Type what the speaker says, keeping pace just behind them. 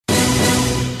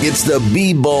It's the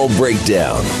B-Ball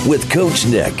Breakdown with Coach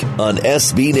Nick on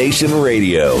SB Nation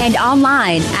Radio. And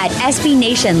online at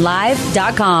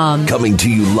SBNationLive.com. Coming to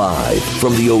you live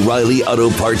from the O'Reilly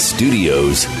Auto Parts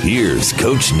Studios, here's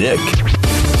Coach Nick.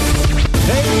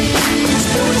 Hey,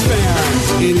 sports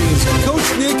fans. It is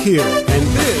Coach Nick here, and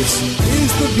this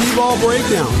is the B-Ball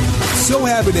Breakdown. So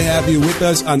happy to have you with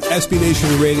us on SB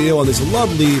Nation Radio on this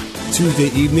lovely Tuesday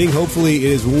evening. Hopefully it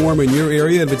is warm in your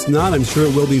area. If it's not, I'm sure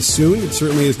it will be soon. It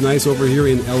certainly is nice over here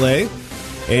in LA.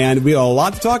 And we have a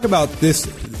lot to talk about this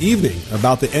evening,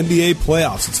 about the NBA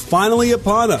playoffs. It's finally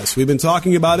upon us. We've been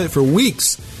talking about it for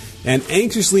weeks and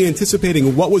anxiously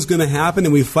anticipating what was going to happen,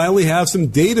 and we finally have some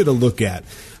data to look at.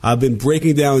 I've been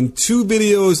breaking down 2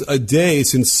 videos a day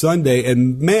since Sunday,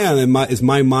 and man, is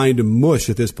my mind mush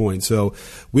at this point. So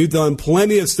we've done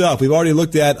plenty of stuff. We've already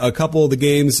looked at a couple of the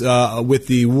games with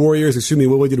the Warriors.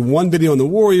 We did one video on the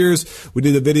Warriors. We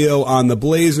did a video on the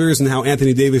Blazers and how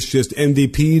Anthony Davis just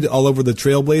MVP'd all over the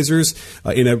Trailblazers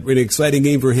in an exciting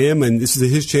game for him. And this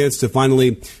is his chance to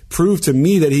finally prove to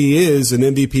me that he is an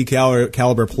MVP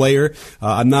caliber player.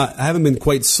 I haven't been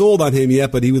quite sold on him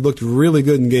yet, but he looked really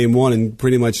good in game 1 and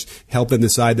pretty much helped them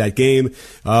decide that game.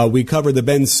 We covered the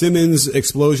Ben Simmons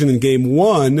explosion in game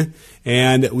 1,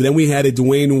 and then we had a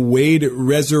Dwayne Wade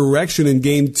resurrection in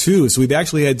game 2. So we've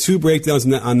actually had 2 breakdowns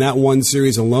on that one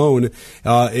series alone,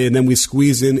 and then we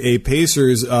squeezed in a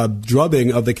Pacers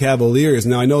drubbing of the Cavaliers.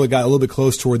 Now, I know it got a little bit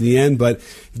close toward the end, but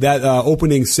that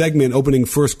opening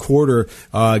first quarter,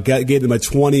 gave them a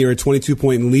 20 or a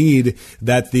 22-point lead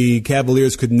that the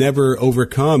Cavaliers could never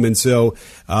overcome. And so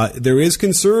there is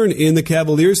concern in the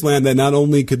Cavaliers land that not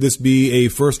only could this be a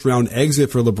first-round exit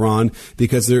for LeBron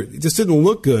because it just didn't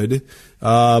look good,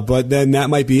 but then that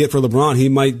might be it for LeBron. He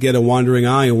might get a wandering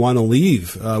eye and want to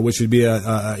leave, which would be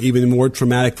even more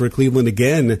traumatic for Cleveland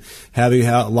again, having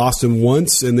lost him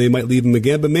once, and they might leave him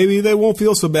again. But maybe they won't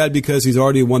feel so bad because he's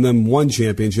already won them 1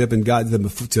 championship and got them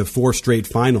to 4 straight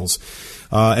finals.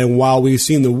 And while we've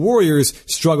seen the Warriors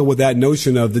struggle with that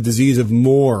notion of the disease of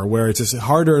more, where it's just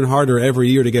harder and harder every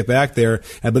year to get back there,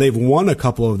 but they've won a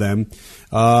couple of them,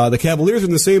 the Cavaliers are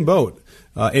in the same boat.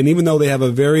 And even though they have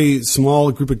a very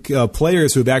small group of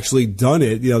players who have actually done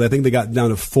it, I think they got down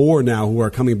to 4 now who are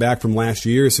coming back from last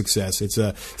year's success. It's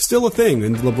still a thing,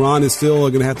 and LeBron is still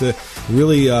going to have to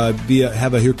really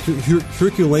have a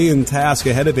Herculean task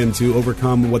ahead of him to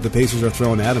overcome what the Pacers are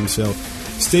throwing at him. So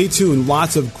stay tuned.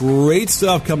 Lots of great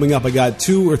stuff coming up. I got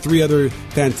 2 or 3 other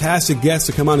fantastic guests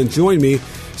to come on and join me.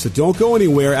 So don't go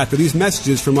anywhere after these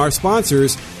messages from our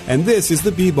sponsors. And this is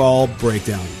the B-Ball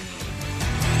Breakdown.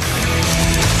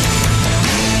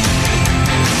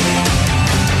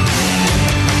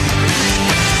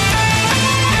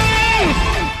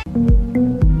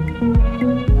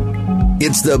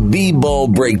 It's the B-Ball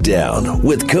Breakdown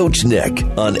with Coach Nick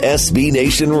on SB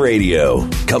Nation Radio.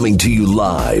 Coming to you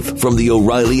live from the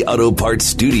O'Reilly Auto Parts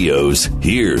Studios,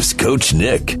 here's Coach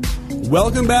Nick.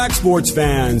 Welcome back, sports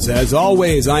fans. As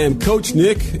always, I am Coach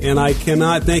Nick, and I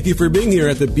cannot thank you for being here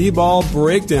at the B-Ball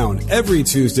Breakdown every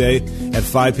Tuesday at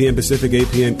 5 p.m. Pacific,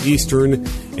 8 p.m. Eastern.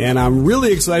 And I'm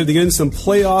really excited to get into some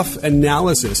playoff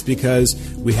analysis because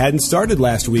we hadn't started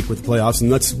last week with the playoffs, and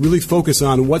let's really focus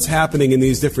on what's happening in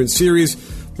these different series.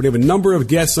 We're going to have a number of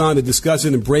guests on to discuss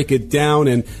it and break it down.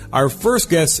 And our first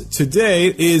guest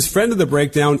today is friend of the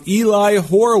breakdown, Eli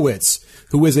Horowitz,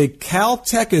 who is a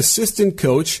Caltech assistant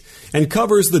coach and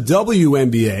covers the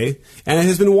WNBA and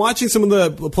has been watching some of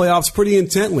the playoffs pretty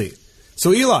intently.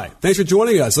 So, Eli, thanks for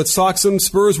joining us. Let's talk some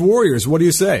Spurs Warriors. What do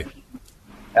you say?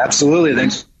 Absolutely.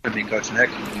 Thanks for me, Coach Nick.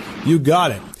 You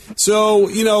got it. So,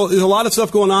 there's a lot of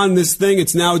stuff going on in this thing.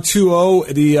 It's now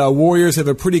 2-0. The Warriors have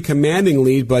a pretty commanding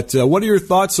lead, but what are your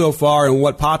thoughts so far and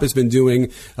what Pop has been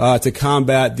doing to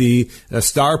combat the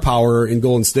star power in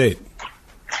Golden State?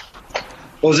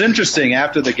 Well, it was interesting.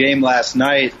 After the game last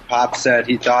night, Pop said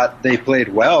he thought they played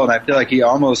well, and I feel like he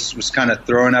almost was kind of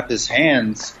throwing up his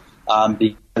hands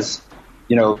because,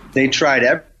 they tried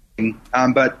everything.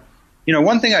 But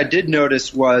one thing I did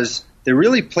notice was they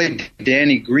really played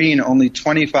Danny Green only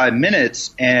 25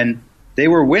 minutes, and they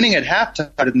were winning at halftime.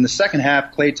 But in the second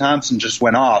half, Klay Thompson just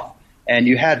went off, and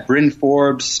you had Bryn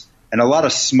Forbes and a lot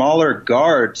of smaller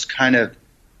guards kind of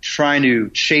trying to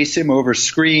chase him over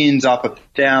screens, off of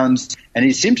downs, and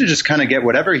he seemed to just kind of get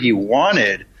whatever he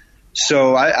wanted.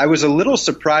 So I was a little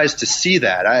surprised to see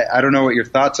that. I don't know what your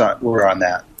thoughts were on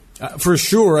that. For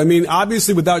sure. I mean,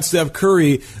 obviously, without Steph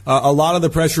Curry, a lot of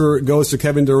the pressure goes to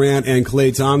Kevin Durant and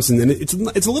Klay Thompson, and it's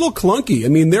a little clunky. I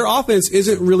mean, their offense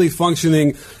isn't really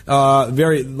functioning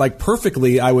very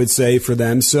perfectly, I would say, for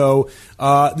them. So,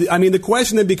 I mean, the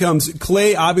question then becomes: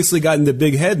 Klay obviously got into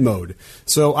big head mode,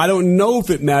 so I don't know if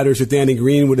it matters if Danny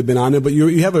Green would have been on there. But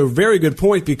you have a very good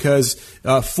point because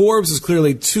Forbes is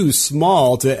clearly too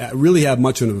small to really have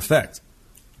much of an effect.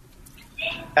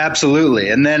 Absolutely,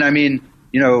 and then I mean.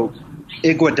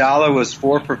 Iguodala was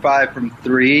 4 for 5 from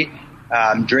 3.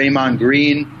 Draymond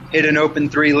Green hit an open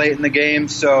 3 late in the game.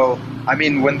 So, I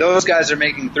mean, when those guys are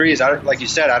making threes, like you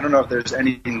said, I don't know if there's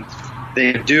anything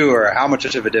they do or how much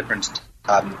of a difference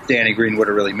Danny Green would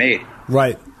have really made.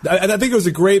 Right. I think it was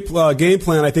a great game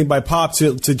plan, I think, by Pop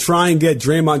to try and get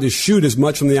Draymond to shoot as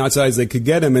much from the outside as they could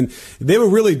get him. And they were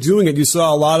really doing it. You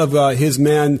saw a lot of his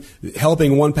man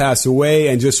helping one pass away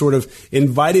and just sort of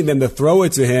inviting them to throw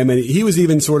it to him. And he was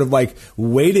even sort of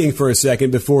waiting for a second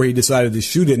before he decided to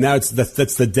shoot it. Now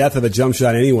that's the death of a jump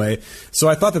shot anyway. So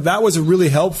I thought that was really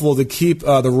helpful to keep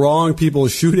the wrong people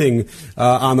shooting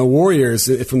on the Warriors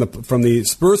from the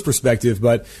Spurs perspective.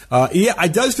 But yeah,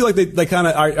 it does feel like they kind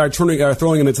of are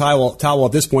throwing in the towel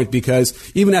at this point, because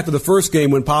even after the first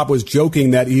game when Pop was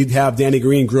joking that he'd have Danny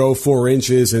Green grow 4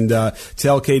 inches and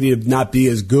tell KD to not be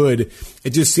as good, it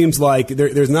just seems like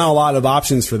there's not a lot of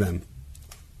options for them.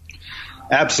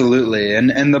 Absolutely.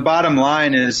 And the bottom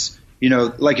line is,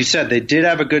 like you said, they did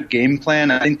have a good game plan.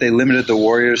 I think they limited the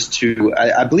Warriors to,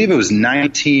 I believe it was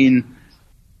 19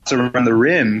 around the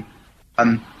rim,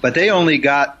 but they only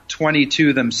got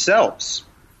 22 themselves.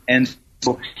 And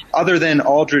so other than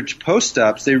Aldridge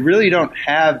post-ups, they really don't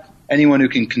have anyone who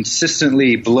can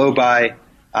consistently blow by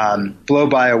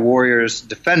a Warriors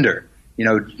defender.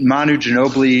 Manu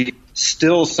Ginobili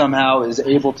still somehow is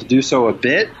able to do so a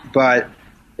bit, but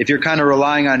if you're kind of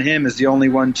relying on him as the only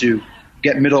one to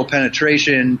get middle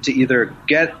penetration, to either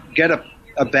get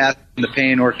a basket in the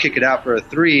paint or kick it out for a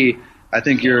 3, I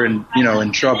think you're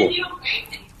in trouble.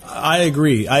 I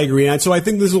agree. And so I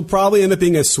think this will probably end up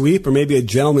being a sweep or maybe a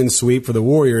gentleman's sweep for the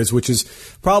Warriors, which is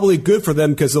probably good for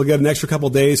them because they'll get an extra couple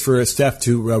days for Steph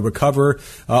to recover.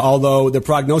 Although the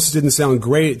prognosis didn't sound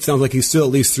great. It sounds like he's still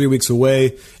at least 3 weeks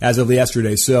away as of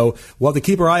yesterday. So we'll have to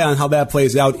keep our eye on how that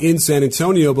plays out in San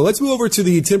Antonio. But let's move over to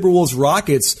the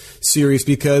Timberwolves-Rockets series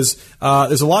because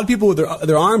there's a lot of people with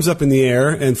their arms up in the air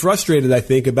and frustrated, I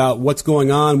think, about what's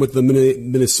going on with the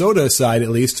Minnesota side at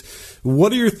least.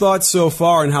 What are your thoughts so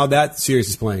far on how that series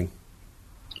is playing?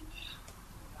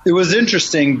 It was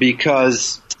interesting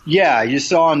because, you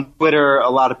saw on Twitter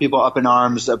a lot of people up in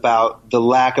arms about the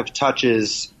lack of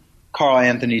touches Karl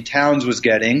Anthony Towns was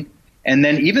getting. And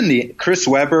then even the Chris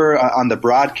Webber on the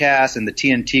broadcast and the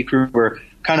TNT crew were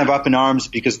kind of up in arms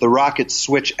because the Rockets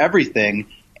switch everything.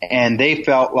 And they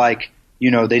felt like,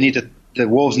 the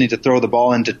Wolves need to throw the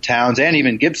ball into Towns and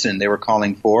even Gibson they were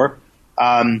calling for.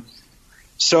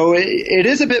 So it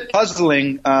is a bit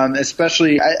puzzling,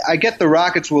 especially I get the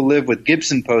Rockets will live with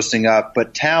Gibson posting up,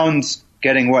 but Towns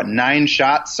getting 9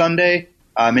 shots Sunday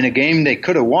in a game they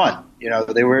could have won.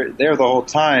 They were there the whole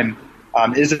time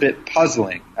is a bit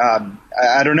puzzling.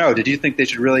 I don't know. Did you think they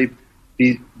should really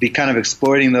be kind of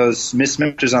exploiting those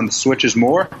mismatches on the switches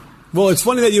more? Well, it's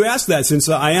funny that you asked that since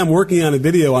I am working on a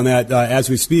video on that as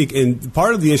we speak. And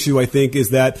part of the issue, I think,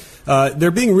 is that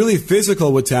they're being really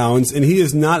physical with Towns, and he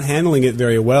is not handling it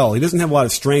very well. He doesn't have a lot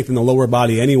of strength in the lower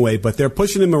body anyway, but they're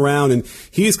pushing him around, and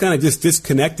he's kind of just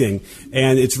disconnecting.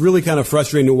 And it's really kind of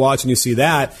frustrating to watch when you see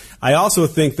that. I also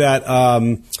think that,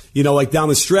 down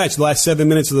the stretch, the last 7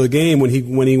 minutes of the game when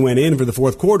he went in for the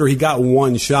fourth quarter, he got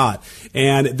 1 shot.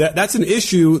 And that's an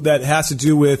issue that has to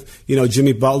do with,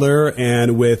 Jimmy Butler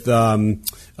and with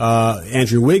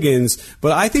Andrew Wiggins.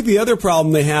 But I think the other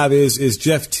problem they have is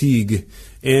Jeff Teague.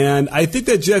 And I think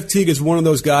that Jeff Teague is one of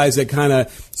those guys that kind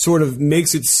of sort of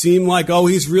makes it seem like,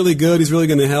 he's really good, he's really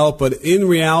going to help. But in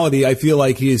reality, I feel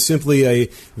like he is simply a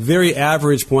very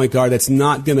average point guard that's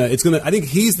not going to, I think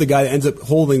he's the guy that ends up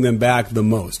holding them back the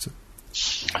most.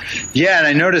 Yeah, and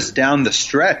I noticed down the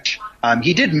stretch,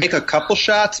 he did make a couple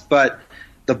shots, but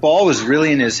the ball was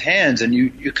really in his hands. And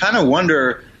you kind of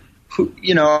wonder,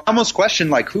 almost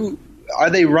question who are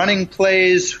they running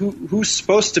plays? Who's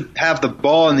supposed to have the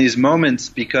ball in these moments?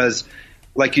 Because,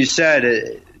 like you said,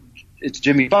 it's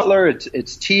Jimmy Butler,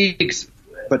 it's Teague,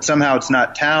 but somehow it's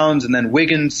not Towns. And then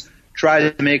Wiggins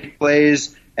tries to make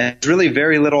plays, and it's really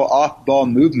very little off-ball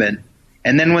movement.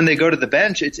 And then when they go to the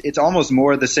bench, it's almost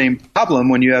more the same problem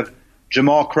when you have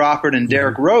Jamal Crawford and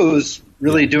Derrick Rose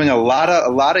really doing a lot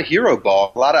of hero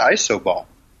ball, a lot of ISO ball.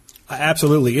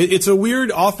 Absolutely. It's a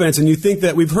weird offense, and you think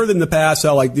that we've heard in the past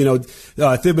how,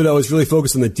 Thibodeau is really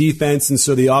focused on the defense, and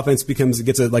so the offense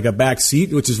gets a back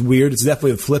seat, which is weird. It's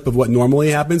definitely a flip of what normally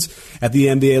happens at the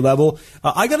NBA level.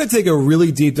 I got to take a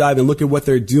really deep dive and look at what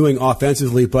they're doing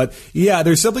offensively, but yeah,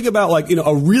 there's something about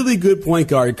a really good point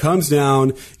guard comes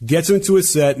down, gets into a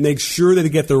set, makes sure that they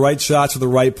get the right shots for the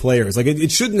right players.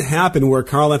 It shouldn't happen where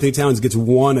Karl-Anthony Towns gets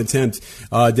one attempt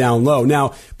down low.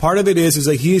 Now, part of it is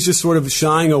that he's just sort of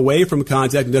shying away from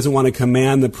contact and doesn't want to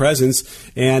command the presence.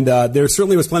 And there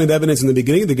certainly was plenty of evidence in the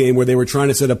beginning of the game where they were trying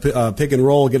to set a pick and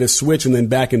roll, get a switch, and then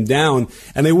back him down,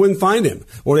 and they wouldn't find him,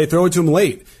 or they throw it to him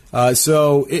late.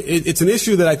 So it's an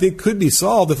issue that I think could be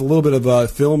solved with a little bit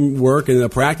of film work and a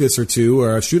practice or two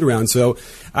or a shoot around. So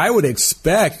I would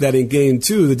expect that in game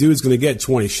 2, the dude's going to get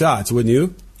 20 shots, wouldn't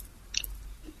you?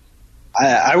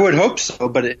 I would hope so,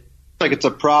 but it's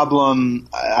a problem.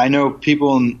 I know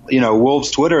people in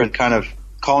Wolves Twitter and kind of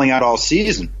calling out all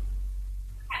season.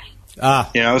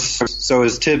 So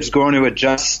is Tibbs going to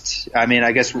adjust? I mean,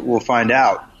 I guess we'll find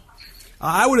out.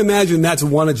 I would imagine that's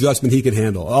one adjustment he could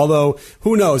handle, although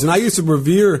who knows? And I used to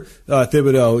revere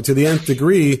Thibodeau to the nth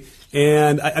degree.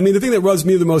 And I mean, the thing that rubs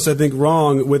me the most, I think,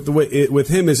 wrong with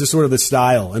him is just sort of the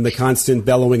style and the constant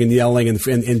bellowing and yelling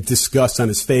and disgust on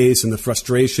his face and the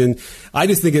frustration. I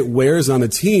just think it wears on the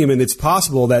team, and it's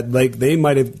possible that they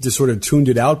might have just sort of tuned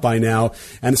it out by now.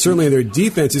 And certainly their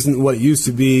defense isn't what it used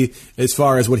to be as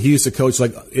far as what he used to coach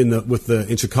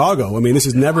in Chicago. I mean, this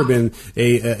has never been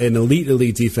an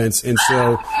elite defense, and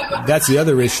so that's the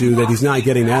other issue, that he's not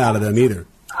getting that out of them either.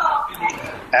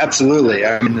 Absolutely.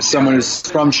 I mean, as someone who's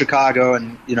from Chicago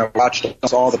and, watched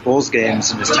all the Bulls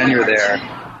games in his tenure there,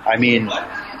 I mean,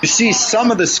 you see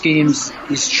some of the schemes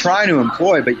he's trying to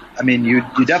employ, but, I mean, you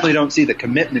definitely don't see the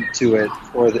commitment to it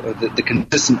or the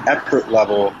consistent effort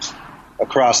level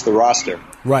across the roster.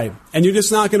 Right. And you're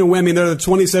just not going to win. I mean, they're the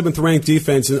 27th ranked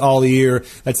defense all year.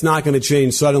 That's not going to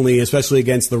change suddenly, especially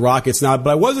against the Rockets now. But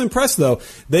I was impressed, though.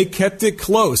 They kept it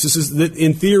close. This is,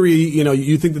 in theory,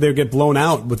 you think that they would get blown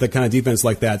out with that kind of defense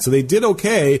like that. So they did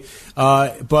okay.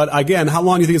 But again, how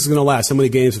long do you think this is going to last? How many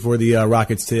games before the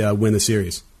Rockets win the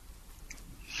series?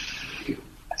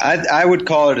 I would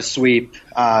call it a sweep.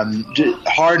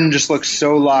 Harden just looks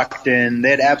so locked in.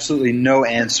 They had absolutely no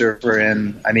answer for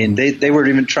him. I mean, they were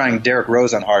even trying Derrick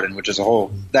Rose on Harden, which is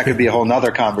that could be a whole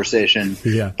nother conversation.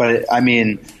 Yeah. But I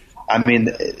mean,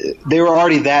 they were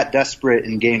already that desperate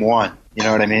in game 1. You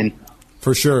know what I mean?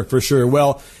 For sure.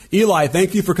 Well, Eli,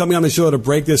 thank you for coming on the show to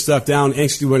break this stuff down.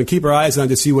 Anxious to keep our eyes on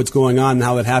to see what's going on and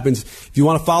how that happens. If you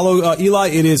want to follow Eli,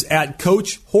 it is at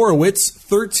Coach Horowitz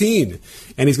 13.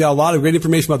 And he's got a lot of great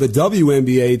information about the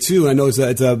WNBA, too. And I know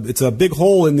it's a big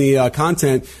hole in the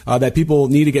content that people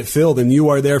need to get filled, and you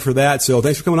are there for that. So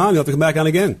thanks for coming on. You'll have to come back on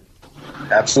again.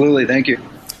 Absolutely. Thank you.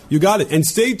 You got it. And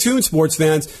stay tuned, sports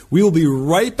fans. We will be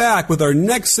right back with our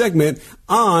next segment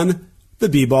on the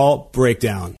B-Ball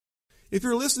Breakdown. If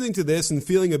you're listening to this and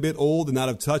feeling a bit old and out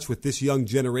of touch with this young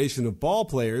generation of ball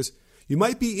players, you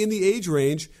might be in the age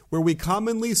range where we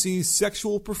commonly see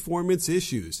sexual performance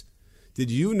issues. Did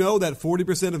you know that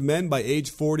 40% of men by age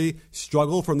 40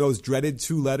 struggle from those dreaded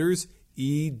 2 letters,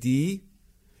 ED? You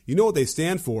know what they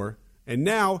stand for. And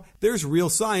now there's real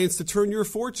science to turn your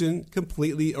fortune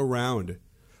completely around.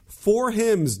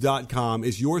 4hims.com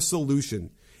is your solution.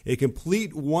 A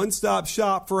complete one-stop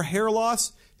shop for hair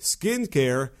loss, skin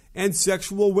care, and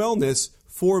sexual wellness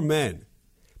for men.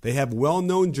 They have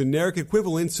well-known generic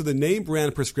equivalents to the name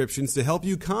brand prescriptions to help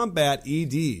you combat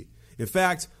ED. In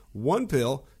fact, one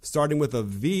pill, starting with a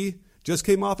V, just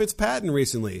came off its patent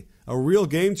recently. A real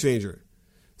game changer.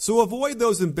 So avoid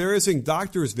those embarrassing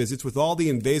doctor's visits with all the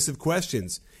invasive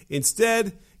questions.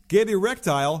 Instead, get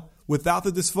erectile without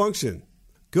the dysfunction.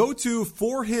 Go to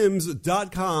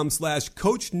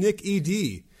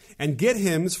 4hims.com/CoachNickED and get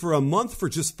Hims for a month for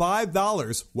just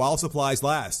 $5 while supplies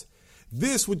last.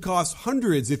 This would cost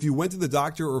hundreds if you went to the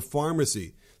doctor or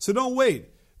pharmacy. So don't wait.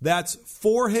 That's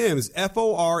 4hims,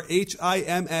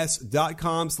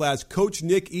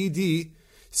 FORHIMS.com/CoachNickED.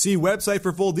 See website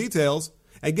for full details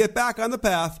and get back on the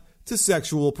path to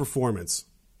sexual performance.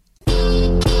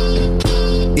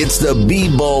 It's the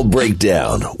B-Ball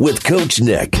Breakdown with Coach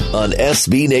Nick on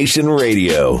SB Nation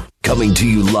Radio. Coming to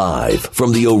you live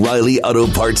from the O'Reilly Auto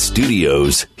Parts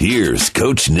Studios, here's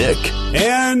Coach Nick.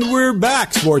 And we're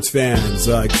back, sports fans.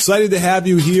 Excited to have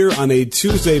you here on a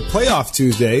Tuesday, Playoff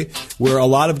Tuesday, where a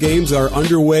lot of games are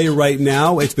underway right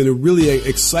now. It's been a really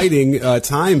exciting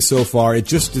time so far.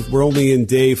 We're only in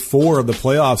day 4 of the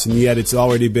playoffs, and yet it's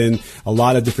already been a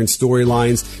lot of different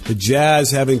storylines. The Jazz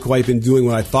haven't quite been doing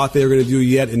what I thought they were going to do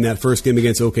yet in that first game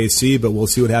against OKC, but we'll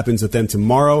see what happens with them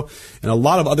tomorrow. And a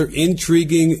lot of other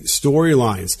intriguing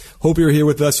storylines. Hope you're here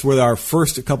with us with our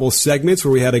first couple segments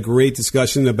where we had a great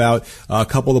discussion about a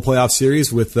couple of the playoff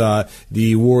series with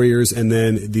the Warriors and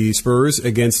then the Spurs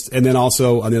and then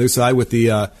also on the other side with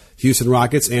the Houston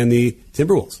Rockets and the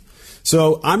Timberwolves.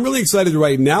 So I'm really excited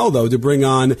right now, though, to bring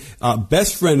on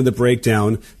best friend of the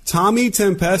breakdown, Tommy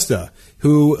Tempesta,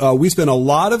 who we spend a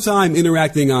lot of time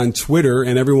interacting on Twitter,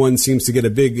 and everyone seems to get a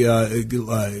big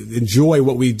enjoy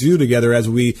what we do together as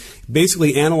we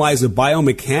basically analyze the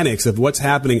biomechanics of what's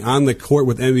happening on the court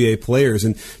with NBA players.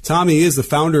 And Tommy is the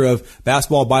founder of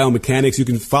Basketball Biomechanics. You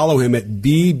can follow him at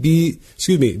B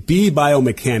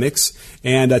Biomechanics,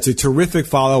 and it's a terrific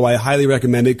follow. I highly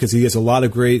recommend it because he has a lot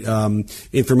of great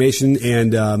information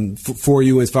and for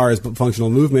you as far as functional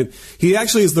movement. He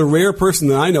actually is the rare person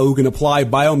that I know who can apply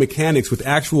biomechanics with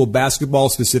actual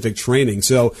basketball-specific training.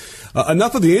 So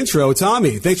enough of the intro.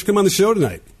 Tommy, thanks for coming on the show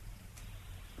tonight.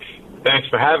 Thanks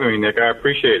for having me, Nick. I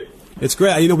appreciate it. It's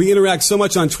great. You know, we interact so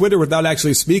much on Twitter without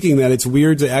actually speaking that it's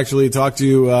weird to actually talk to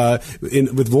you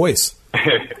with voice.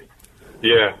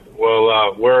 Yeah. Well,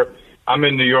 I'm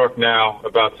in New York now,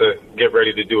 about to get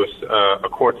ready to do a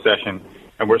court session,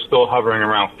 and we're still hovering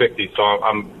around 50. So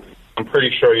I'm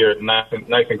pretty sure you're nice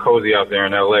and cozy out there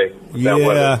in L.A.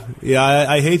 Yeah.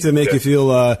 I hate to make you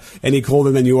feel any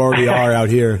colder than you already are out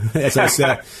here. As I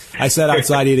sat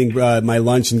outside eating my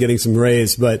lunch and getting some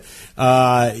rays, but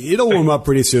it'll warm up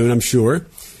pretty soon, I'm sure.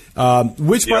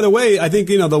 Which, by the way, I think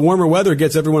the warmer weather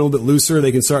gets everyone a little bit looser.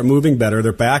 They can start moving better.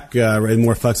 They're back and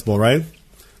more flexible, right?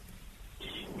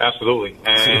 Absolutely.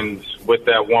 And with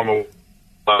that warmer,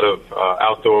 a lot of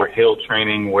outdoor hill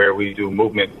training where we do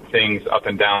movement things up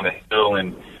and down the hill,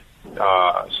 and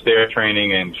stair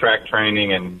training and track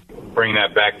training, and bring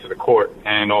that back to the court,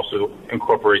 and also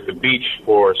incorporate the beach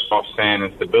for soft sand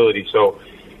and stability. So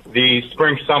the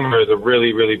spring summer is a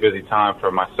really, really busy time for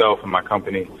myself and my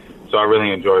company. So I really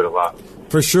enjoy it a lot.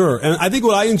 For sure. And I think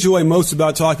what I enjoy most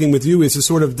about talking with you is to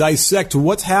sort of dissect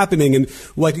what's happening. And,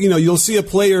 you'll see a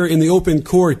player in the open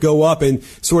court go up and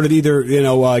sort of either,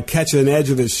 catch an edge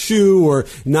of his shoe or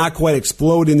not quite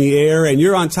explode in the air. And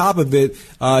you're on top of it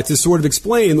to sort of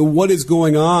explain what is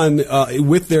going on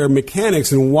with their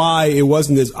mechanics and why it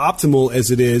wasn't as optimal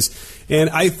as it is. And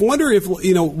I wonder if,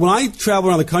 when I travel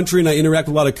around the country and I interact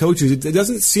with a lot of coaches, it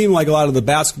doesn't seem like a lot of the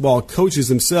basketball coaches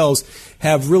themselves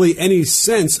have really any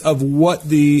sense of what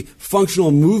the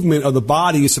functional movement of the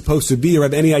body is supposed to be, or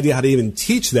have any idea how to even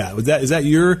teach that.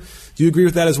 Do you agree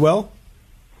with that as well?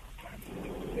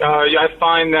 Yeah, I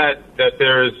find that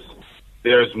there's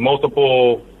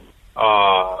multiple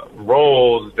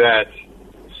roles that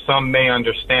some may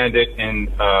understand it in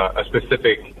a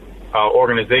specific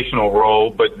organizational role,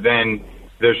 but then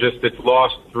it's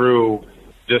lost through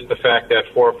just the fact that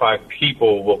 4 or 5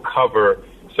 people will cover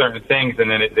certain things,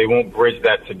 and then they won't bridge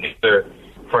that together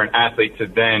for an athlete to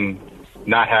then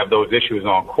not have those issues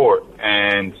on court.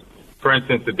 And for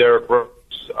instance, the Derrick Rose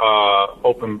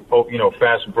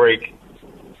fast break,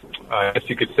 I guess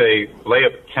you could say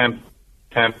layup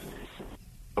attempt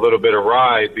a little bit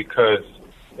awry, because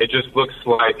it just looks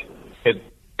like it's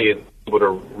able to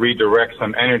redirect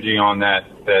some energy on that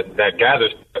gather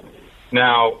step.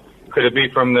 Now, could it be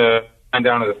from the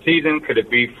down of the season? Could it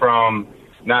be from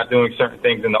not doing certain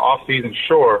things in the off season?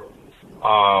 Sure.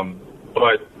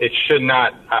 But it should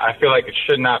not, I feel like it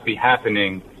should not be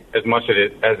happening as much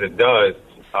as it does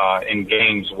in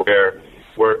games where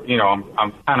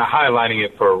I'm kind of highlighting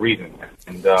it for a reason.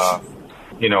 And,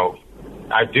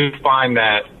 I do find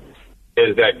that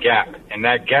there's that gap, and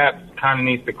that gap kind of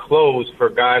needs to close for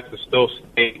guys to still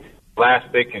stay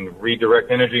elastic and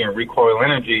redirect energy and recoil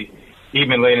energy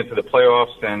even late into the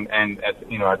playoffs and at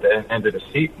the end of the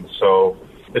season. So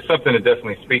it's something to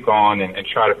definitely speak on and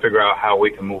try to figure out how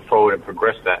we can move forward and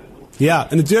progress that. Yeah,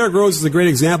 and Derrick Rose is a great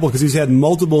example because he's had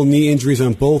multiple knee injuries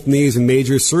on both knees and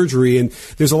major surgery, and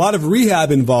there's a lot of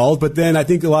rehab involved, but then I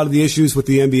think a lot of the issues with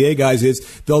the NBA guys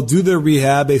is they'll do their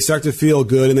rehab, they start to feel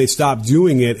good, and they stop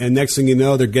doing it, and next thing you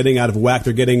know, they're getting out of whack,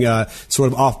 they're getting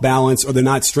sort of off balance, or they're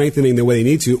not strengthening the way they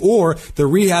need to, or the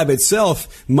rehab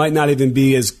itself might not even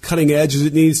be as cutting edge as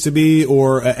it needs to be,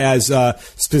 or as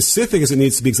specific as it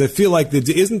needs to be, because I feel like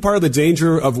isn't part of the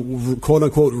danger of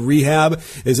quote-unquote rehab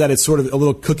is that it's sort of a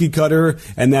little cookie cutter,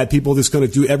 and that people just going to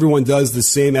do, everyone does the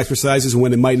same exercises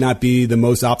when it might not be the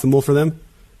most optimal for them?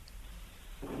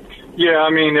 Yeah, I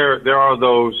mean, there are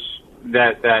those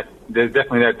that there's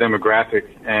definitely that demographic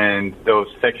and those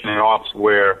sectioning offs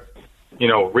where,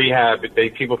 rehab,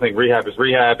 people think rehab is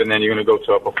rehab, and then you're going to go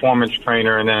to a performance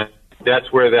trainer, and then that's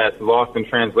where that lost in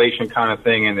translation kind of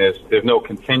thing, and there's no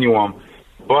continuum.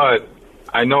 But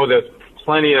I know there's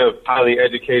plenty of highly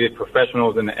educated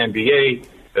professionals in the NBA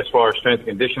as far as strength and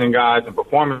conditioning guys and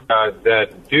performance guys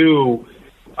that do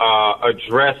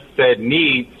address said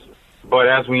needs. But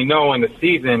as we know in the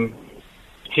season,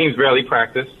 teams rarely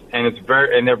practice, and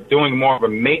they're doing more of a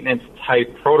maintenance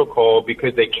type protocol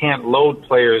because they can't load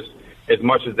players as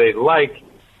much as they'd like.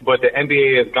 But the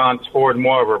NBA has gone toward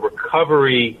more of a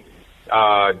recovery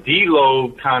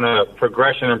deload kind of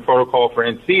progression and protocol for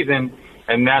in season,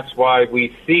 and that's why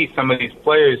we see some of these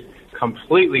players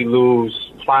completely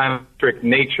lose plyometric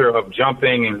nature of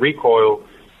jumping and recoil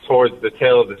towards the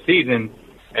tail of the season,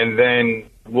 and then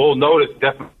we'll notice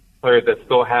definitely players that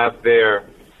still have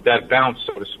that bounce,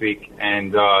 so to speak,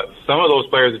 and some of those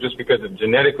players are just because of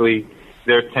genetically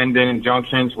their tendon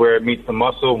junctions where it meets the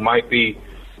muscle might be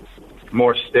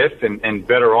more stiff and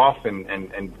better off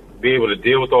and be able to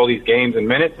deal with all these games and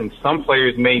minutes, and some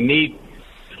players may need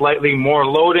slightly more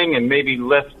loading and maybe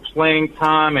less playing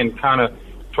time and kind of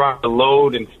try to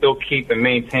load and still keep and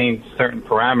maintain certain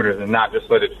parameters and not just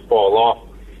let it fall off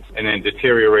and then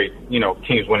deteriorate,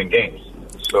 teams winning games.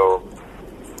 So.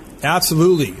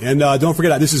 Absolutely. And don't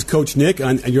forget, this is Coach Nick,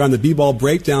 and you're on the B-Ball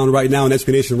Breakdown right now on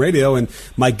SB Nation Radio, and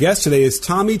my guest today is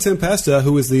Tommy Tempesta,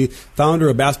 who is the founder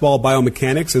of Basketball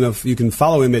Biomechanics, and you can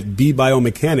follow him at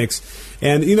B-Biomechanics.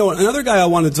 And, another guy I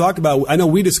wanted to talk about, I know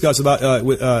we discuss him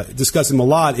a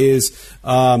lot, is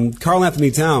Karl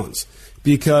Anthony Towns.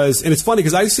 And it's funny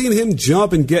because I've seen him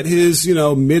jump and get his,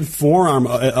 mid forearm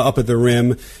up at the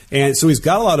rim, and so he's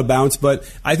got a lot of bounce. But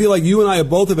I feel like you and I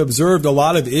both have observed a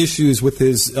lot of issues with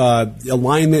his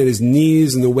alignment, his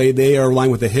knees, and the way they are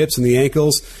aligned with the hips and the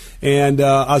ankles. And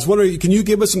I was wondering, can you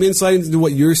give us some insight into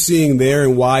what you're seeing there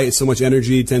and why so much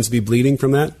energy tends to be bleeding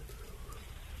from that?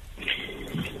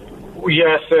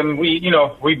 Yes, and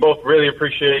we both really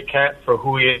appreciate Kat for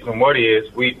who he is and what he is.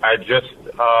 I just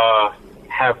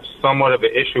have somewhat of an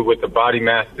issue with the body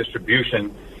mass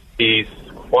distribution. He's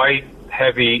quite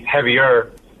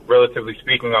heavier, relatively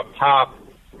speaking, up top,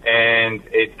 and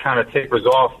it kind of tapers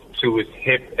off to his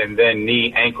hip and then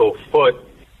knee, ankle, foot.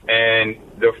 And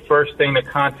the first thing to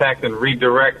contact and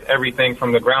redirect everything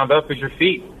from the ground up is your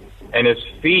feet. And his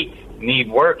feet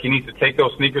need work. He needs to take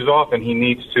those sneakers off, and he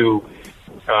needs to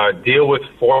deal with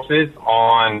forces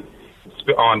on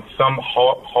some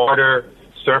harder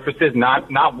surfaces, not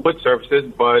wood surfaces,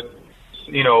 but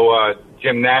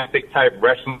gymnastic type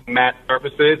wrestling mat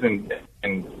surfaces,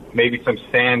 and maybe some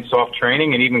sand soft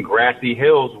training, and even grassy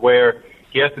hills where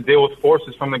he has to deal with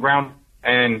forces from the ground,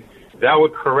 and that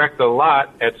would correct a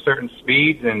lot at certain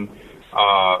speeds, and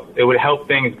it would help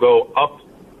things go up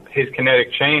his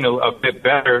kinetic chain a bit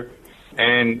better.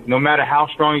 And no matter how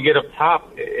strong you get up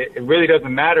top, it really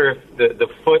doesn't matter if the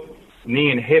foot, knee,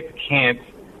 and hip can't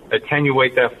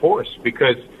attenuate that force,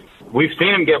 because we've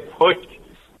seen him get pushed,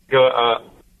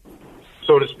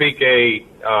 so to speak, a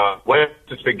wedge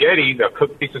to spaghetti, a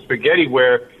cooked piece of spaghetti,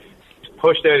 where he's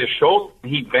pushed at his shoulder,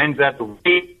 and he bends at the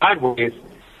waist sideways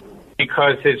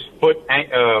because his foot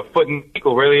and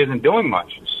ankle really isn't doing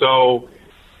much. So,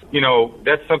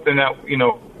 that's something that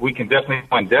we can definitely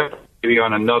find maybe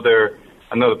on another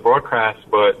broadcast,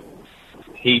 but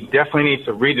he definitely needs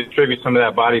to redistribute some of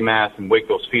that body mass and wake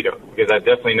those feet up, because I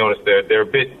definitely noticed they're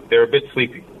a bit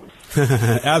sleepy.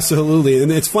 Absolutely.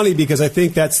 And it's funny because I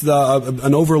think that's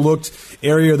an overlooked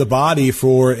area of the body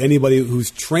for anybody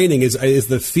who's training is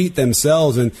the feet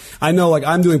themselves. And I know, like,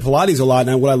 I'm doing Pilates a lot,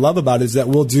 and what I love about it is that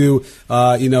we'll do,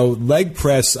 leg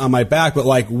press on my back, but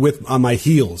like on my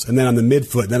heels, and then on the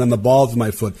midfoot, then on the balls of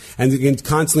my foot, and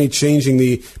constantly changing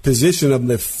the position of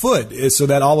the foot so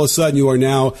that all of a sudden you are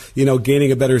now,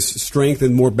 gaining a better strength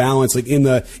and more balance, like in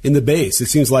the base. It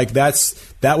seems like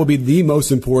that would be the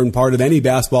most important part of any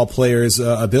basketball player's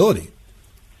ability.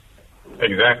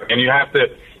 Exactly. And you have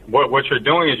to, what you're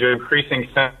doing is you're increasing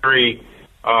sensory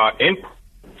input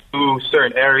to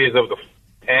certain areas of the foot.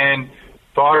 And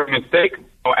for argument's sake,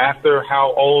 after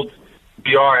how old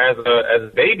we are as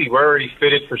a baby, we're already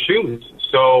fitted for shoes.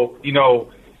 So,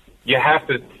 you have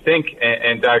to think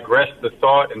and digress the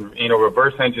thought and,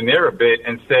 reverse engineer a bit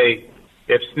and say,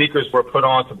 if sneakers were put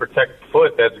on to protect the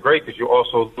foot, that's great because you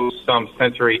also lose some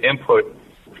sensory input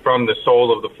from the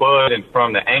sole of the foot and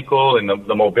from the ankle and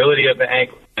the mobility of the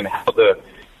ankle and how the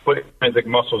foot intrinsic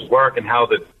muscles work and how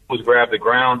the toes grab the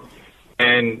ground.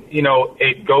 And,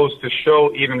 it goes to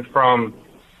show even from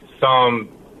some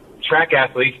track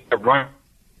athletes that run,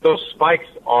 those spikes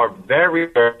are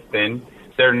very, very thin.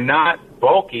 They're not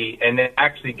bulky, and they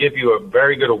actually give you a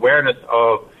very good awareness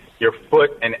of your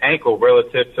foot and ankle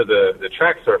relative to the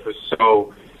track surface.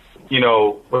 So,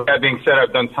 with that being said,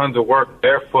 I've done tons of work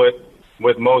barefoot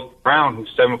with Moses Brown, who's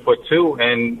 7'2",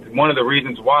 and one of the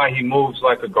reasons why he moves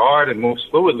like a guard and moves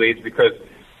fluidly is because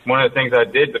one of the things I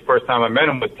did the first time I met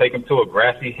him was take him to a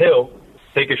grassy hill,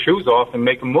 take his shoes off, and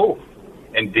make him move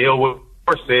and deal with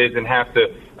forces and have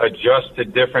to adjust to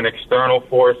different external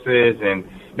forces and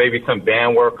maybe some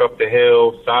band work up the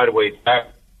hill, sideways, back,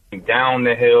 down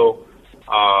the hill.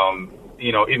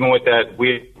 Even with that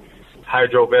weird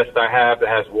hydro vest I have that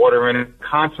has water in it,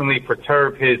 constantly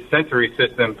perturb his sensory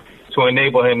system to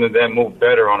enable him to then move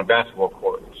better on a basketball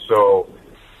court. So,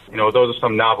 those are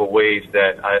some novel ways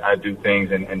that I do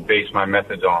things and base my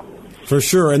methods on. For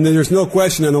sure, and then there's no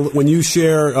question when you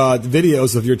share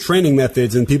videos of your training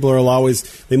methods, and people are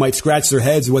they might scratch their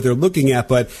heads at what they're looking at,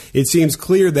 but it seems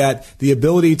clear that the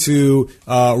ability to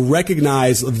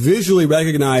visually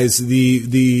recognize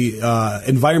the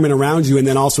environment around you, and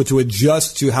then also to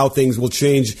adjust to how things will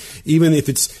change, even if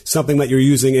it's something that you're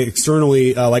using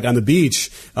externally, like on the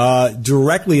beach,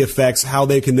 directly affects how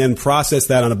they can then process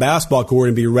that on a basketball court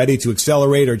and be ready to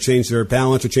accelerate or change their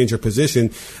balance or change their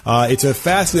position. It's a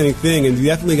fascinating thing. And you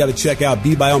definitely got to check out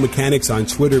B-Biomechanics on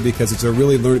Twitter because it's a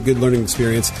really good learning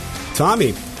experience.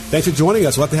 Tommy, thanks for joining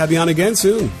us. We'll have to have you on again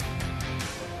soon.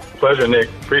 Pleasure, Nick.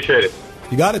 Appreciate it.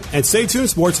 You got it. And stay tuned,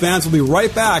 sports fans. We'll be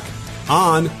right back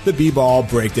on the B-Ball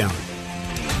Breakdown.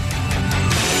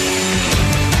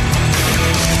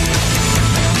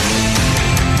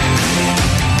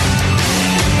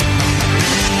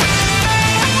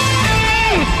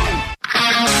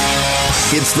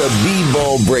 It's the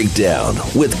B-Ball Breakdown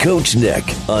with Coach Nick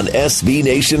on SB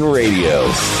Nation Radio.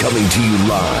 Coming to you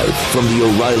live from the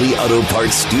O'Reilly Auto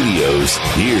Parts Studios,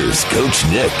 here's Coach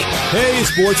Nick. Hey,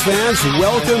 sports fans.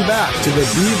 Welcome back to the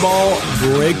B-Ball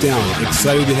Breakdown.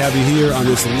 Excited to have you here on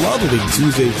this lovely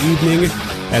Tuesday evening.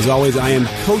 As always, I am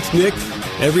Coach Nick.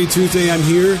 Every Tuesday, I'm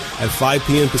here at 5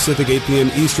 p.m. Pacific, 8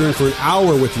 p.m. Eastern for an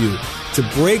hour with you to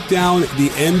break down the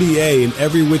NBA in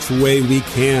every which way we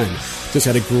can. Just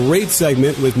had a great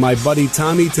segment with my buddy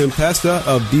Tommy Tempesta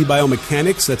of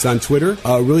B-Biomechanics. That's on Twitter.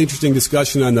 A really interesting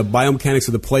discussion on the biomechanics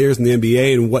of the players in the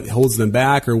NBA and what holds them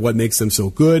back or what makes them so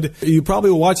good. You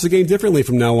probably will watch the game differently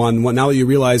from now on, now that you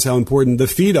realize how important the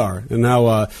feet are and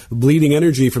how bleeding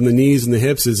energy from the knees and the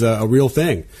hips is a real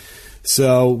thing.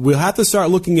 So we'll have to start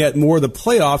looking at more of the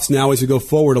playoffs now as we go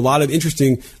forward. A lot of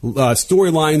interesting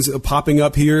storylines popping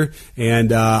up here. And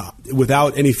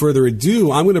without any further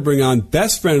ado, I'm going to bring on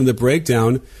best friend of the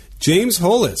breakdown, James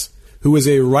Holas, who is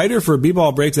a writer for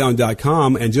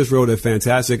bballbreakdown.com and just wrote a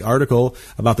fantastic article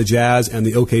about the Jazz and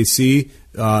the OKC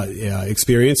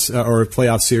experience or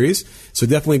playoff series. So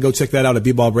definitely go check that out at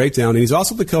B-Ball Breakdown. And he's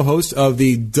also the co-host of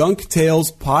the Dunk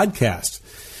Tales podcast.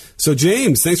 So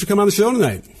James, thanks for coming on the show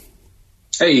tonight.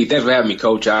 Hey, thanks for having me,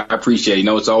 Coach. I appreciate it.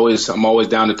 I'm always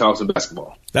down to talk some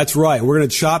basketball. That's right. We're going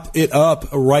to chop it up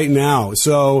right now.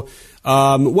 So what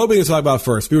are we going to talk about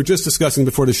first? We were just discussing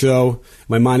before the show.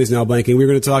 My mind is now blanking. We were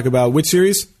going to talk about which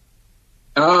series?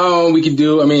 We can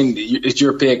do, it's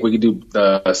your pick. We can do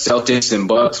Celtics and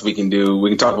Bucks. We can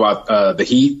talk about the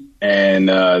Heat and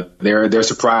their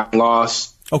surprise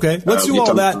loss. Okay, let's do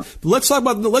all that. Let's talk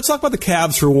about the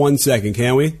Cavs for 1 second,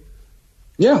 can we?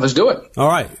 Yeah, let's do it. All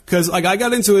right, because I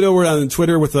got into it over on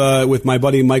Twitter with my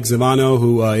buddy Mike Zavano,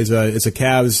 who is a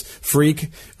Cavs freak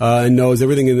and knows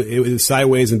everything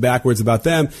sideways and backwards about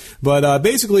them. But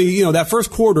basically, that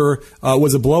first quarter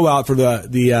was a blowout for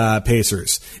the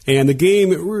Pacers, and the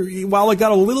game, while it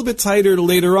got a little bit tighter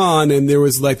later on, and there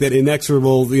was like that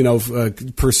inexorable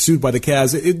pursuit by the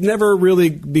Cavs, it never really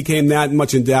became that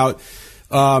much in doubt.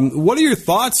 What are your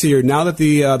thoughts here now that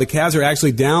the Cavs are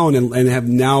actually down and have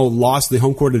now lost the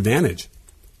home court advantage?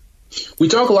 We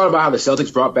talk a lot about how the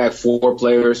Celtics brought back 4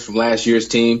 players from last year's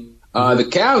team. The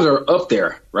Cavs are up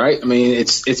there, right?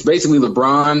 It's basically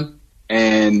LeBron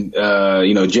and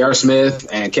J.R. Smith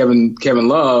and Kevin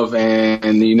Love,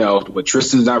 and but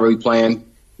Tristan's not really playing.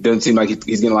 Doesn't seem like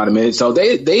he's getting a lot of minutes. So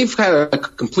they've had a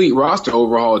complete roster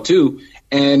overhaul too.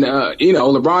 And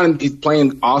LeBron, he's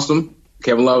playing awesome.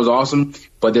 Kevin Love is awesome.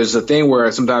 But there's a thing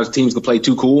where sometimes teams can play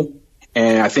too cool.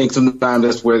 And I think sometimes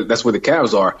that's where the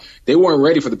Cavs are. They weren't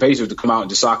ready for the Pacers to come out and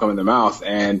just sock them in the mouth,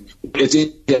 and it's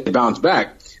easy to bounce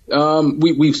back.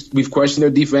 We've questioned their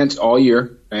defense all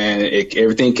year, and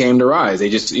everything came to rise. They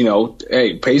just,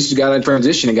 Pacers got in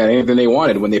transition and got anything they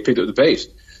wanted when they picked up the pace.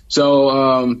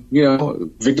 So,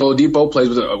 Victor Oladipo plays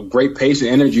with a great pace and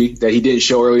energy that he didn't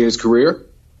show early in his career,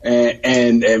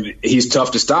 and he's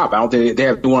tough to stop. I don't think they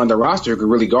have anyone on their roster who can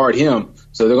really guard him.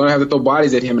 So they're going to have to throw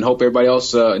bodies at him and hope everybody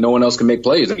else, no one else can make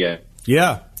plays again.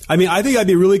 Yeah. I mean, I think I'd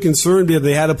be really concerned if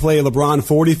they had to play LeBron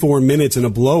 44 minutes in a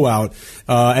blowout,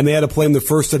 and they had to play him the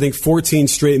first, 14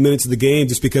 straight minutes of the game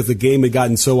just because the game had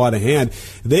gotten so out of hand.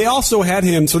 They also had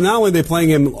him, so not only are they playing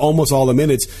him almost all the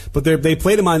minutes, but they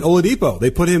played him on Oladipo. They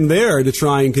put him there to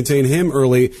try and contain him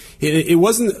early. It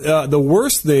wasn't the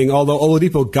worst thing, although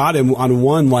Oladipo got him on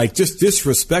one, just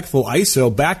disrespectful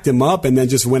ISO, backed him up, and then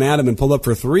just went at him and pulled up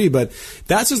for three. But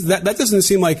that doesn't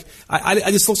seem like,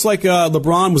 I just looks like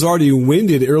LeBron was already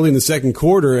winded early in the second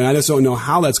quarter, and I just don't know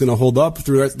how that's going to hold up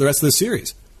through the rest of the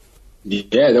series.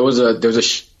 Yeah, there was a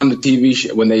show on the TV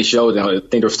show when they showed, I think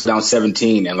they were down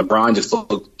 17, and LeBron just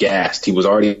looked gassed. He was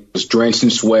drenched in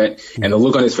sweat, and the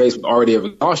look on his face was already of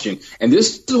exhaustion. And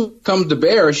this comes to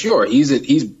bear. Sure,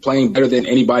 he's playing better than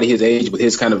anybody his age with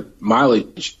his kind of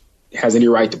mileage has any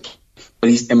right to play.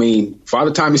 But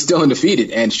Father Time is still undefeated,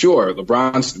 and sure,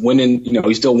 LeBron's winning.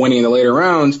 He's still winning in the later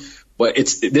rounds, but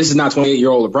this is not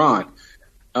 28-year-old LeBron.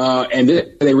 And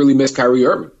then they really missed Kyrie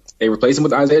Irving. They replaced him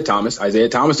with Isaiah Thomas. Isaiah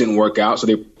Thomas didn't work out, so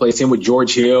they replaced him with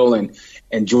George Hill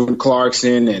and Jordan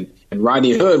Clarkson and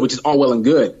Rodney Hood, which is all well and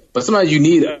good. But sometimes you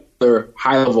need another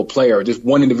high-level player, just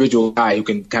one individual guy who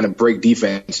can kind of break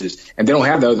defenses. And they don't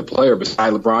have that other player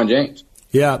besides LeBron James.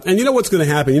 Yeah, and you know what's going to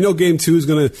happen? Game 2 is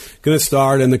going to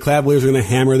start, and the Cavaliers are going to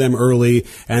hammer them early,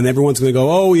 and everyone's going to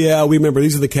go, oh, yeah, we remember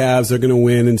these are the Cavs, they're going to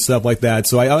win and stuff like that.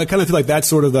 So I kind of feel like that's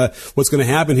sort of what's going to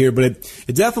happen here, but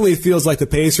it definitely feels like the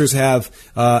Pacers have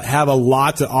a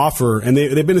lot to offer, and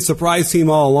they've been a surprise team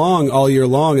all year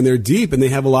long, and they're deep, and they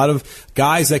have a lot of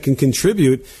guys that can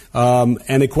contribute.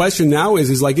 And the question now is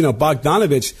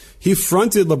Bogdanovich, he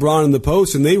fronted LeBron in the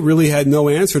post, and they really had no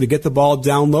answer to get the ball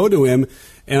down low to him.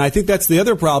 And I think that's the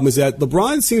other problem, is that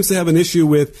LeBron seems to have an issue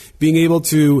with being able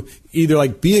to either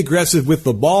be aggressive with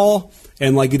the ball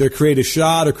and either create a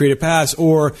shot or create a pass,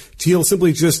 or he'll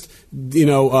simply just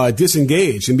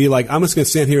disengage and be like, I'm just going to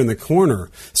stand here in the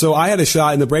corner. So I had a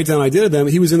shot in the breakdown I did of them.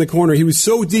 He was in the corner. He was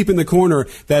so deep in the corner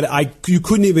that you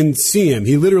couldn't even see him.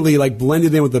 He literally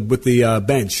blended in with the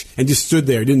bench and just stood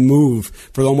there, didn't move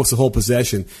for almost the whole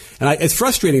possession. And it's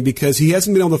frustrating because he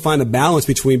hasn't been able to find a balance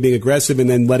between being aggressive and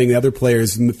then letting the other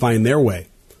players find their way.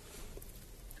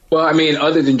 Well,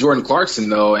 other than Jordan Clarkson,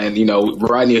 though, and,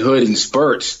 Rodney Hood in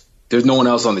spurts, there's no one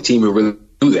else on the team who really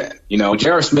do that.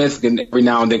 J.R. Smith can every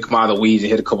now and then come out of the weeds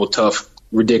and hit a couple tough,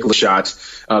 ridiculous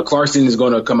shots. Clarkson is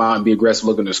going to come out and be aggressive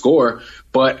looking to score.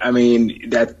 But,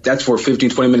 that's for 15,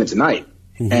 20 minutes a night.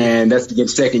 Mm-hmm. And that's to get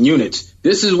second units.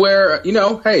 This is where,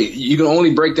 hey, you can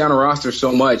only break down a roster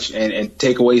so much and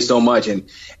take away so much. And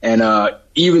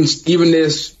even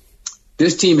this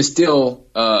team is still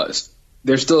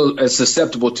they're still as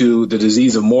susceptible to the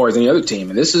disease of more as any other team.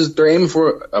 And they're aiming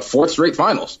for a fourth straight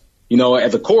finals.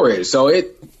 At the core is. So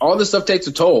all this stuff takes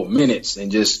a toll, minutes and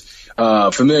just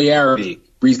familiarity,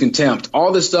 breeds contempt.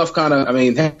 All this stuff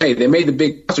hey, they made the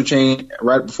big roster change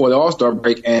right before the All-Star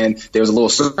break, and there was a little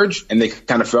surge, and they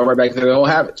kind of fell right back to their old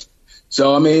habits.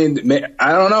 So, I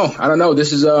don't know.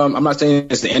 This is, I'm not saying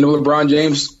it's the end of LeBron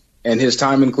James and his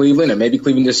time in Cleveland, and maybe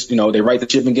Cleveland just, they right the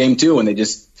ship in game 2, and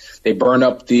they burn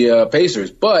up the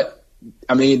Pacers. But,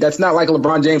 that's not like a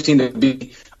LeBron James team to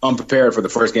be unprepared for the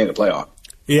first game of the playoff.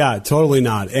 Yeah, totally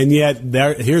not. And yet,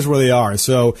 here's where they are.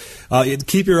 So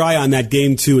keep your eye on that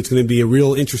game 2. It's going to be a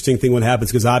real interesting thing what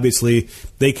happens, because obviously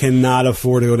they cannot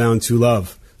afford to go down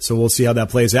 2-love. So we'll see how that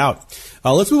plays out.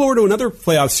 Let's move over to another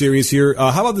playoff series here.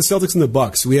 How about the Celtics and the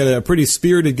Bucks? We had a pretty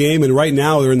spirited game, and right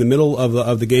now they're in the middle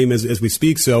of the game as we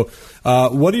speak. So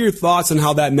what are your thoughts on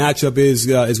how that matchup is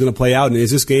going to play out? And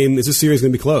is this series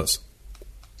going to be close?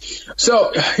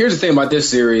 So here's the thing about this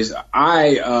series.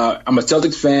 I'm a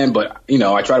Celtics fan, but,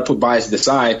 I try to put bias to the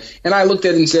side. And I looked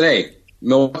at it and said, hey,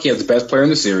 Milwaukee has the best player in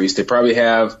the series. They probably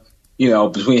have,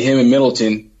 between him and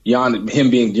Middleton,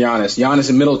 him being Giannis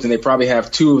and Middleton, they probably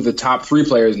have 2 of the top 3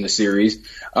 players in the series.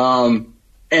 And,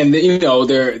 they've been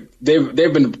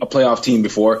a playoff team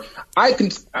before. I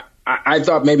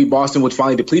thought maybe Boston would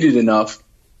finally deplete it enough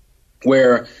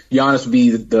where Giannis would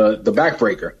be the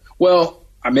backbreaker. Well,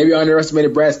 maybe I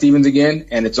underestimated Brad Stevens again,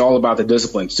 and it's all about the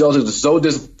discipline. Celtics are so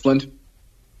disciplined.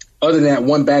 Other than that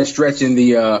one bad stretch in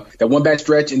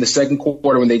the second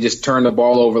quarter when they just turned the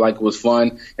ball over like it was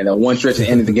fun, and that one stretch at the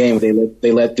end of the game where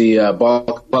they let the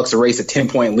Bucks erase a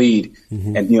 10-point lead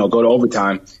and go to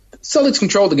overtime. Celtics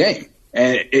controlled the game,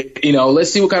 and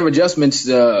let's see what kind of adjustments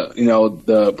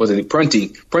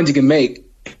Prunty can make.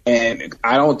 And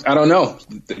I don't know.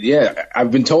 Yeah,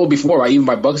 I've been told before, even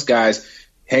by Bucks guys,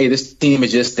 hey, this team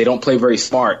is just they don't play very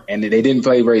smart, and they didn't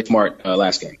play very smart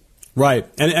last game. Right.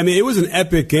 And I mean, it was an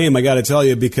epic game, I got to tell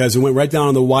you, because it went right down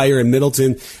on the wire, and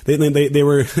Middleton, they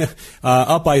were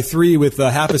up by 3 with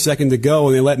half a second to go,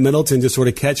 and they let Middleton just sort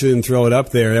of catch it and throw it up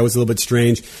there. That was a little bit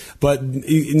strange. But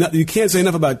you can't say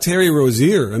enough about Terry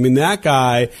Rozier. I mean, that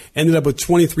guy ended up with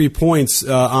 23 points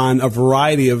on a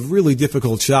variety of really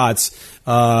difficult shots.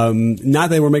 Not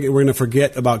that we're going to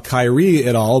forget about Kyrie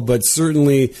at all, but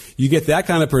certainly you get that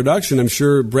kind of production, I'm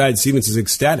sure Brad Stevens is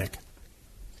ecstatic.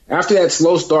 After that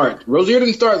slow start, Rozier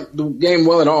didn't start the game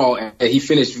well at all, and he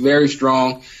finished very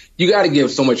strong. You got to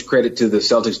give so much credit to the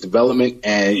Celtics' development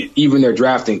and even their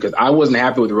drafting, because I wasn't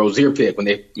happy with the Rozier pick when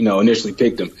they initially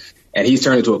picked him, and he's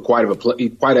turned into a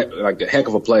heck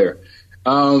of a player.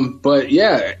 But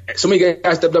yeah, so many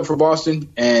guys stepped up for Boston,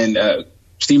 and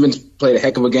Stevens played a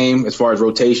heck of a game as far as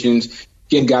rotations,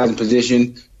 getting guys in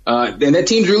position. And that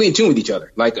team's really in tune with each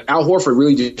other. Like Al Horford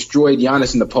really destroyed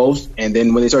Giannis in the post, and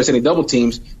then when they started setting double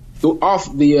teams,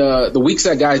 off the weak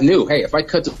side guys knew, hey, if I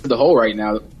cut to the hole right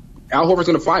now, Al Horford's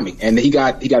going to find me. And he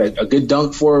got a good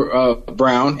dunk for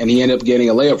Brown, and he ended up getting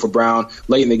a layup for Brown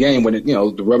late in the game when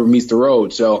the rubber meets the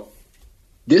road. So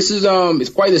this is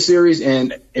it's quite a series,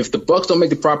 and if the Bucks don't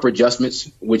make the proper adjustments,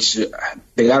 which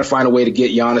they got to find a way to get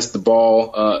Giannis the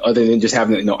ball other than just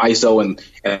having ISO and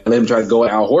let him try to go at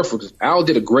Al Horford, because Al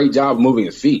did a great job moving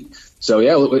his feet. So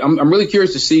yeah, I'm really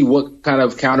curious to see what kind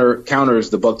of counters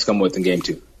the Bucks come with in Game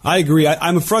 2. I agree.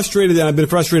 I'm frustrated, and I've been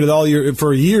frustrated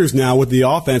for years now with the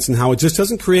offense and how it just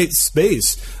doesn't create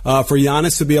space for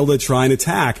Giannis to be able to try and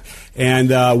attack.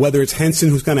 And whether it's Henson,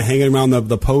 who's kind of hanging around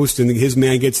the post and his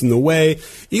man gets in the way,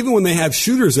 even when they have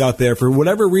shooters out there, for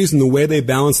whatever reason, the way they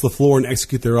balance the floor and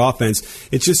execute their offense,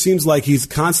 it just seems like he's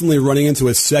constantly running into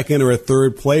a second or a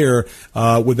third player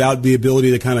without the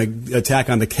ability to kind of attack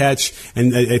on the catch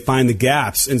and find the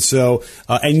gaps. And so,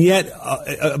 and yet,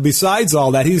 besides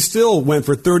all that, he still went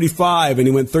for 35, and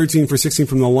he went 13 for 16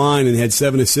 from the line and had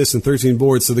 7 assists and 13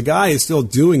 boards. So the guy is still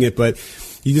doing it, but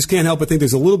you just can't help but think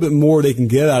there's a little bit more they can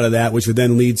get out of that, which would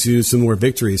then lead to some more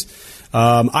victories.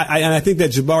 I think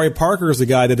that Jabari Parker is the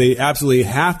guy that they absolutely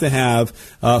have to have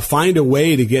find a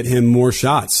way to get him more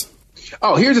shots.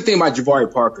 Oh, here's the thing about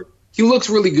Jabari Parker. He looks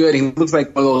really good. He looks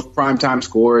like one of those primetime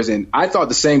scorers, and I thought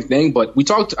the same thing. But I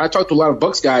talked to a lot of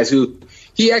Bucks guys who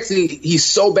he's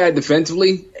so bad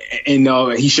defensively, and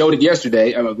he showed it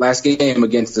yesterday, last game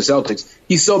against the Celtics.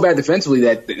 He's so bad defensively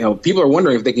that people are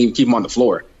wondering if they can even keep him on the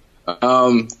floor.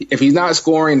 If he's not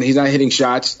scoring, he's not hitting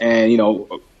shots, and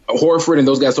Horford and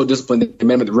those guys so disciplined, they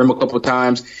met him at the rim a couple of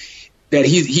times, that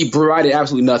he provided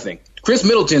absolutely nothing. Chris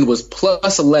Middleton was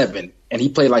plus 11, and he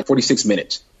played like 46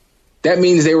 minutes. That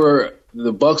means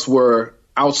the Bucks were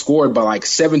outscored by like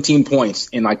 17 points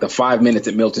in like the 5 minutes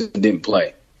that Middleton didn't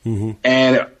play. Mm-hmm.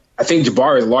 And I think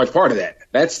Jabari is a large part of that.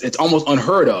 It's almost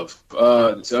unheard of.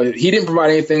 So he didn't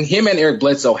provide anything. Him and Eric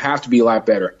Bledsoe have to be a lot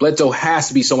better. Bledsoe has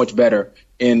to be so much better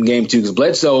in Game 2, because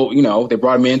Bledsoe, they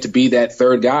brought him in to be that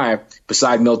third guy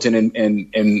beside Milton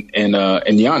and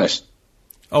Giannis.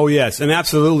 Oh, yes, and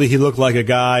absolutely he looked like a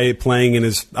guy playing in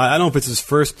his, I don't know if it's his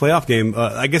first playoff game.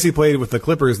 I guess he played with the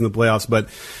Clippers in the playoffs, but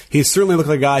he certainly looked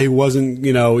like a guy who wasn't,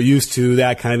 used to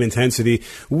that kind of intensity,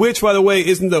 which, by the way,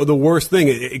 isn't the worst thing,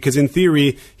 because in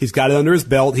theory, he's got it under his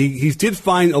belt. He did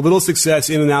find a little success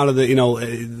in and out of the,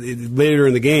 later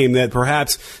in the game, that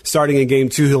perhaps starting in Game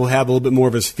 2, he'll have a little bit more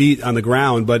of his feet on the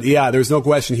ground. But yeah, there's no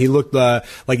question he looked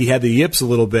like he had the yips a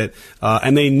little bit,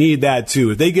 and they need that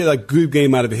too. If they get a good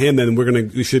game out of him, then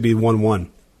we should be 1-1.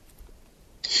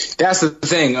 That's the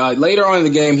thing. Later on in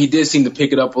the game, he did seem to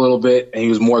pick it up a little bit, and he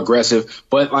was more aggressive.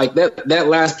 But like that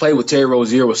last play with Terry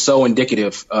Rozier was so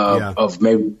indicative of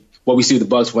maybe what we see with the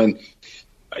Bucks when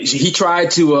he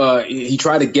tried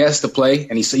to guess the play,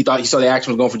 and he thought he saw the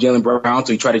action was going for Jaylen Brown,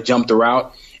 so he tried to jump the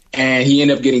route, and he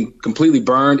ended up getting completely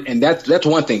burned. And that's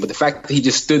one thing. But the fact that he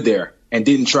just stood there and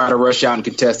didn't try to rush out and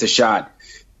contest the shot,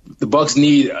 the Bucks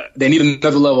need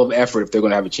another level of effort if they're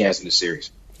going to have a chance in this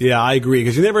series. Yeah, I agree,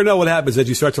 because you never know what happens as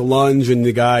you start to lunge, and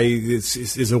the guy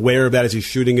is aware of that as he's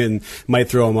shooting and might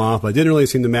throw him off, but it didn't really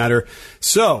seem to matter.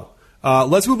 So,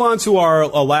 Let's move on to our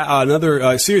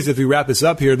another series as we wrap this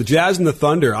up here, the Jazz and the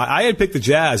Thunder. I had picked the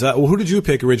Jazz. Who did you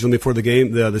pick originally before the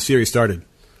game, the series started?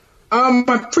 I'm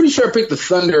pretty sure I picked the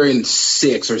Thunder in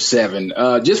 6 or 7,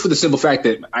 just for the simple fact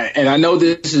that, I know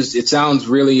it sounds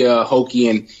really hokey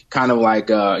and kind of like,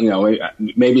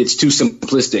 maybe it's too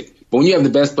simplistic. But when you have the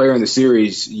best player in the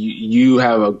series, you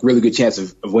have a really good chance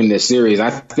of winning this series. I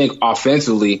think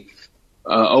offensively,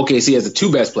 OKC has the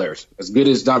 2 best players. As good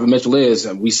as Donovan Mitchell is,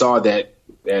 we saw that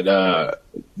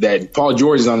Paul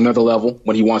George is on another level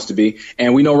when he wants to be,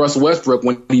 and we know Russell Westbrook,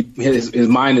 when his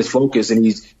mind is focused and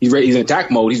he's ready, he's in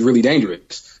attack mode, he's really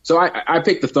dangerous. So I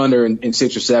picked the Thunder in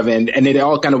 6 or 7, and it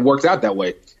all kind of worked out that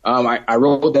way. I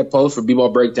wrote that post for B-Ball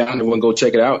Breakdown. Everyone go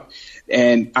check it out.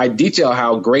 And I detail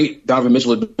how great Donovan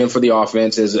Mitchell has been for the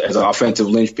offense as an offensive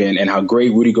linchpin, and how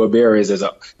great Rudy Gobert is as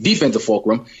a defensive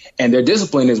fulcrum. And their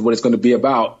discipline is what it's going to be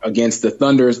about against the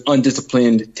Thunder's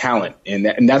undisciplined talent.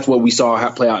 And that's what we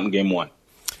saw play out in Game 1.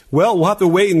 Well, we'll have to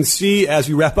wait and see as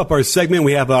we wrap up our segment.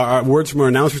 We have our words from our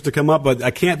announcers to come up, but I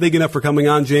can't thank enough for coming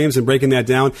on, James, and breaking that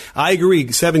down. I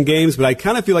agree, 7 games, but I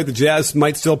kind of feel like the Jazz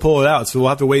might still pull it out, so we'll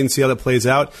have to wait and see how that plays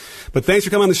out. But thanks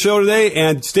for coming on the show today,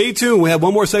 and stay tuned. We have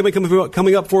one more segment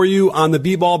coming up for you on the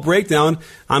B-Ball Breakdown.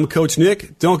 I'm Coach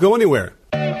Nick. Don't go anywhere.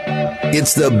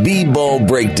 It's the B-Ball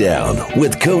Breakdown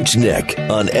with Coach Nick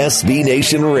on SB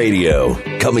Nation Radio.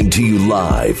 Coming to you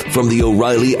live from the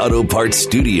O'Reilly Auto Parts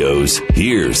Studios,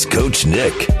 here's Coach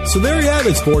Nick. So there you have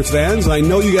it, sports fans. I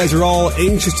know you guys are all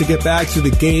anxious to get back to the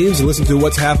games and listen to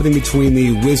what's happening between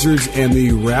the Wizards and the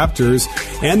Raptors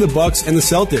and the Bucks and the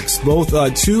Celtics. Both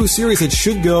 2 series that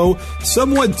should go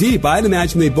somewhat deep. I'd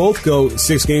imagine they both go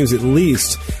 6 games at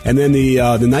least. And then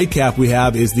the nightcap we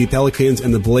have is the Pelicans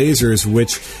and the Blazers,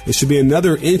 which it should be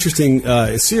another interesting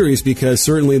series, because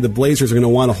certainly the Blazers are going to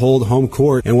want to hold home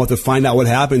court and want to find out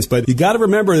what happens. But you got to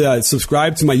remember that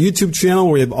subscribe to my YouTube channel,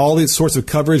 where we have all these sorts of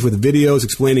coverage with videos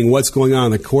explaining what's going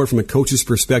on the court from a coach's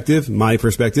perspective, my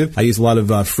perspective. I use a lot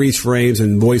of freeze frames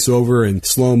and voiceover and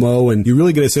slow-mo, and you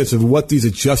really get a sense of what these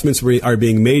adjustments are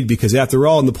being made, because after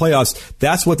all, in the playoffs,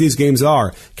 that's what these games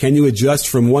are. Can you adjust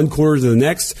from one quarter to the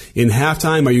next? In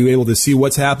halftime, are you able to see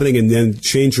what's happening and then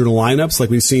change your lineups like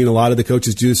we've seen a lot of the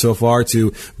coaches do so far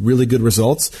to really good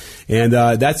results? And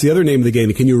that's the other name of the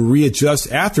game. Can you readjust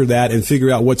after that and figure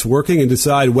out what's working and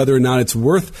decide whether or not it's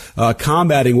worth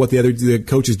combating what the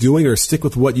coach is doing, or stick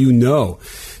with what you know?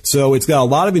 So it's got a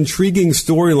lot of intriguing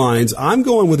storylines. I'm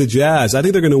going with the Jazz. I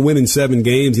think they're going to win in 7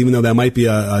 games, even though that might be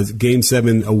a Game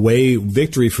 7 away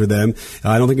victory for them.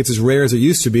 I don't think it's as rare as it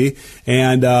used to be.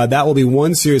 And that will be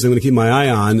one series I'm going to keep my eye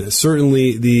on.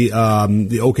 Certainly the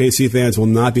OKC fans will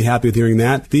not be happy with hearing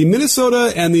that. The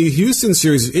Minnesota and the Houston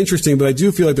series is interesting, but I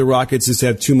do feel like the Rockets just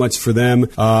have too much for them.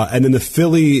 And then the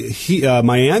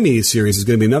Philly-Miami series is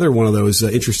going to be another one of those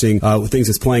interesting things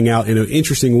that's playing out in an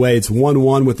interesting way. It's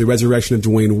 1-1 with the resurrection of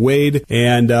Dwayne Wade,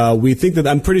 and we think that,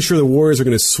 I'm pretty sure the Warriors are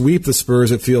going to sweep the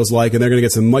Spurs, it feels like, and they're going to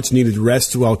get some much needed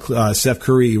rest while Steph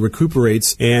Curry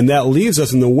recuperates. And that leaves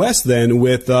us in the West then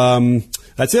with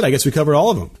that's it. I guess we covered all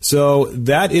of them. So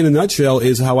that, in a nutshell,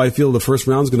 is how I feel the first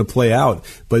round is going to play out.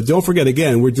 But don't forget,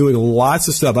 again, we're doing lots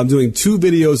of stuff. I'm doing 2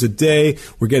 videos a day.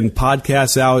 We're getting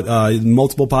podcasts out,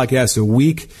 multiple podcasts a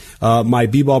week. My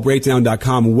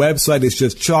bballbreakdown.com website is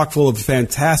just chock full of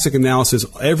fantastic analysis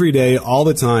every day, all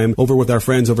the time, over with our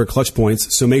friends over at Clutch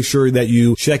Points. So make sure that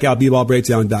you check out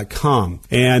bballbreakdown.com.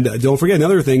 And don't forget,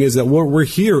 another thing is that we're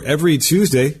here every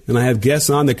Tuesday, and I have guests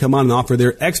on that come on and offer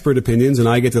their expert opinions, and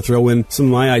I get to throw in some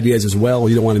of my ideas as well.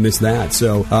 You don't want to miss that.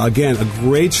 So again, a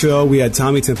great show. We had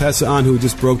Tommy Tempesta on, who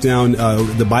just broke down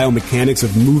the biomechanics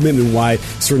of movement and why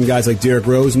certain guys like Derrick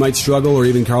Rose might struggle, or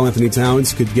even Karl Anthony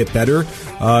Towns could get better.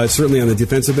 Certainly on the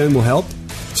defensive end will help.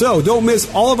 So don't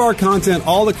miss all of our content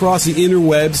all across the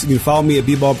interwebs. You can follow me at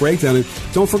B-Ball Breakdown. And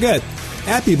don't forget,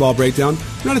 at B-Ball Breakdown,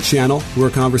 we're not a channel, we're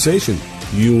a conversation.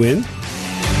 You in?